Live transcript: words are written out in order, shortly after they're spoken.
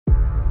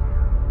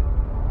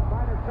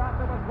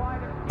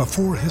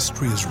Before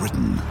history is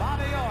written,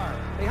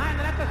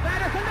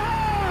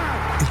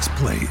 it's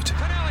played.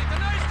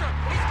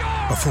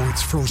 Before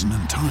it's frozen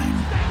in time,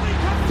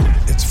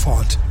 it's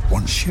fought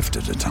one shift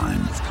at a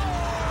time.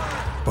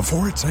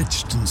 Before it's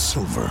etched in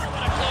silver,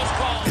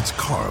 it's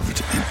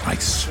carved in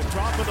ice.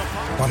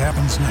 What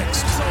happens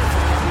next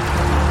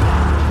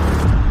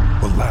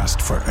will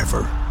last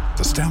forever.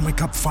 The Stanley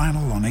Cup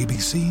Final on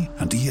ABC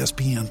and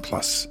ESPN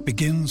Plus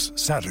begins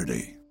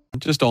Saturday.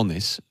 Just on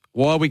this,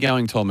 why are we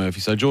going Tom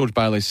Murphy? So George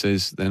Bailey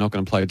says they're not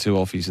going to play two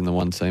Offies in the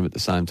one team at the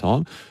same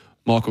time.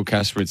 Michael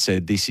Casper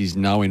said this is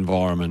no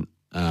environment,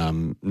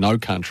 no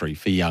country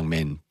for young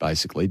men,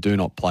 basically. Do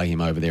not play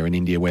him over there in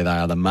India where they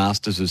are the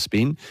masters of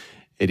spin.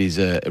 It is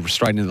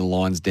straight into the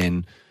lion's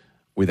den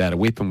without a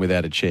whip and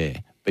without a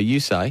chair. But you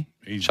say,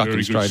 he's chuck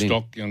him straight very good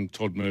stock, young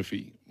Todd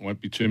Murphy.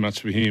 Won't be too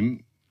much for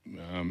him.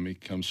 He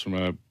comes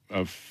from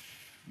a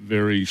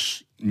very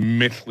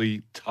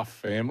mentally tough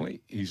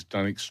family. He's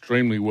done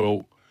extremely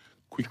well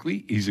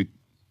quickly. He's a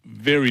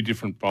very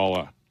different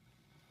bowler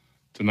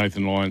to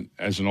Nathan Lyon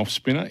as an off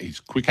spinner. He's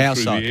quicker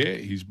through the air.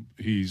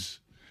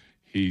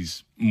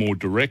 He's more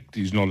direct.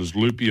 He's not as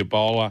loopy a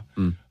bowler.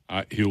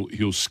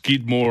 He'll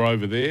skid more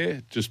over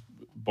there just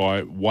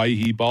by way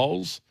he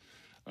bowls.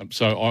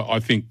 So I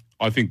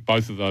think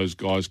both of those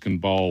guys can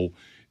bowl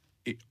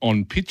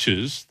on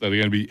pitches that are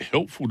going to be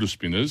helpful to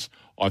spinners.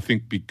 I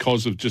think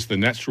because of just the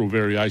natural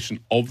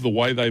variation of the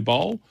way they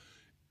bowl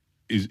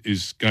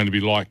is going to be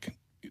like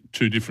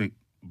two different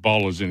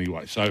bowlers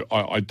anyway. So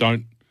I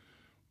don't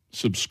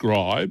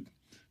subscribe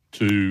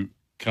to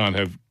can't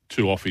have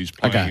two Offies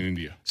playing in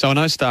India. So I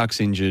know Stark's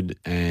injured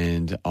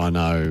and I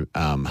know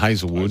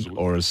Hazelwood,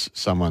 or as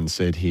someone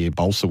said here,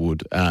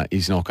 Bolserwood,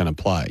 is not going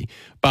to play.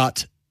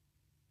 But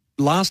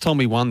last time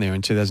we won there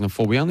in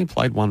 2004, we only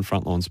played one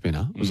frontline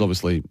spinner. It was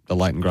obviously the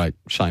late and great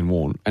Shane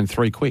Warne, and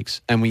three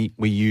quicks. And we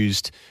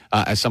used,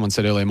 as someone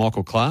said earlier,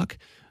 Michael Clark.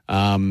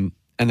 And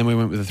then we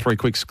went with the three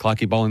quicks,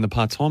 Clarkie bowling the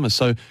part-timers.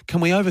 So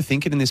can we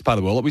overthink it in this part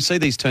of the world? Like we see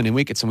these turn in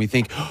wickets and we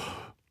think,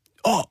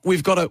 oh,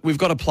 we've got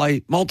to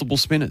play multiple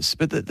spinners.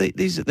 But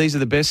these are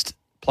the best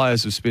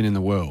players of spin in the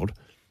world.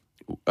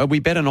 Are we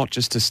better not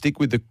just to stick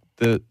with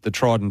the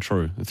tried and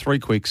true, the three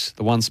quicks,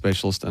 the one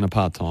specialist and a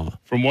part-timer?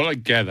 From what I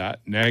gather,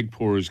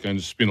 Nagpur is going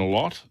to spin a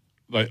lot.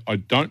 I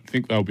don't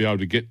think they'll be able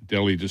to get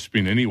Delhi to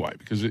spin anyway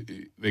because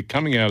they're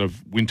coming out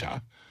of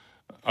winter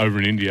over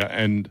in India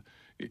and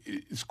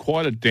it's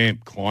quite a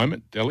damp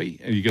climate, Delhi,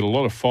 and you get a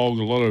lot of fog,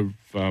 a lot of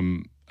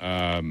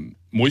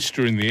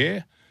moisture in the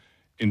air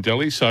in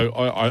Delhi. So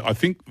I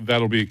think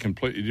that'll be a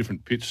completely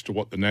different pitch to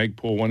what the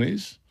Nagpur one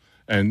is.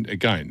 And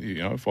again,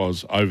 if I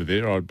was over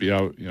there, I'd be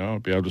able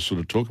to sort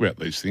of talk about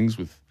these things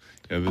with.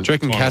 Do you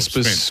reckon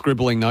Casper's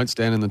scribbling notes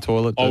down in the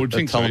toilet? I would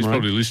think so. He's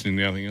probably listening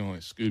now, thinking,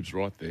 Scoob's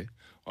right there.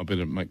 I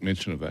better make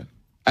mention of that.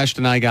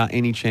 Ashton Agar,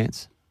 any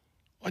chance?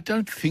 I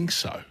don't think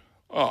so.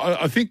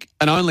 I think,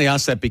 and I only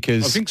ask that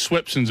because I think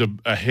Swepson's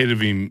ahead of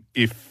him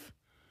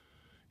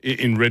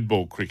in red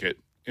ball cricket.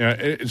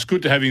 It's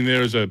good to have him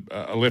there as a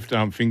left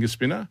arm finger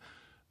spinner.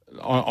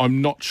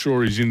 I'm not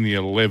sure he's in the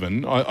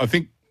 11. I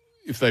think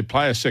if they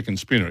play a second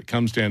spinner, it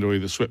comes down to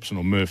either Swepson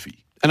or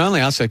Murphy. And I only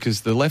ask that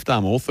because the left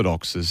arm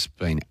orthodox has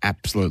been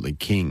absolutely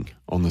king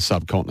on the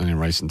subcontinent in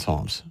recent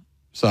times.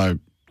 So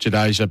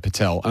Jadeja,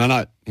 Patel, and I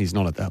know he's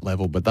not at that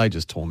level, but they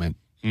just torment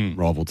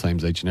rival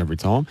teams each and every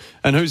time.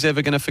 And who's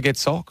ever going to forget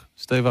Sock?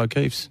 Steve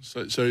O'Keefe's.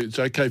 So it's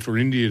okay for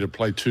India to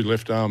play two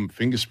left-arm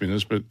finger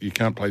spinners, but you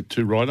can't play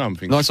two right-arm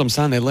finger spinners. That's what I'm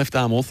saying. They're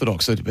left-arm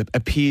orthodox. It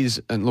appears,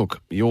 and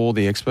look, you're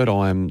the expert.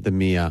 I am the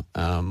mere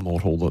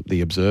mortal,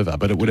 the observer.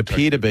 But it would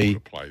appear to be... to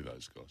play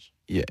those guys.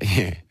 Yeah.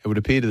 It would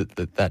appear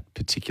that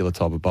particular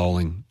type of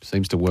bowling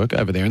seems to work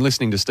over there. And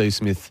listening to Steve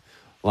Smith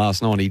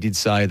last night, he did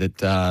say that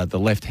the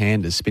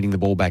left-handers, spinning the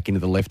ball back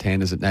into the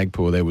left-handers at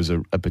Nagpur, there was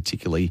a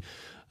particularly...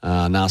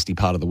 nasty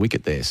part of the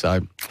wicket there.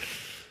 So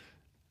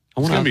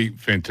it's going to be a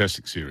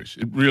fantastic series.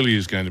 It really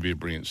is going to be a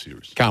brilliant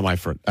series. Can't wait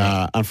for it.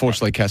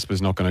 Unfortunately, Casper's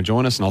not going to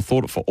join us, and I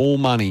thought for all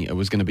money it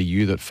was going to be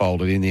you that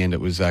folded. In the end, it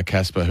was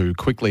Casper who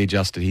quickly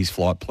adjusted his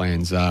flight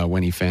plans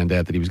when he found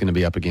out that he was going to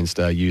be up against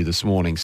you this morning.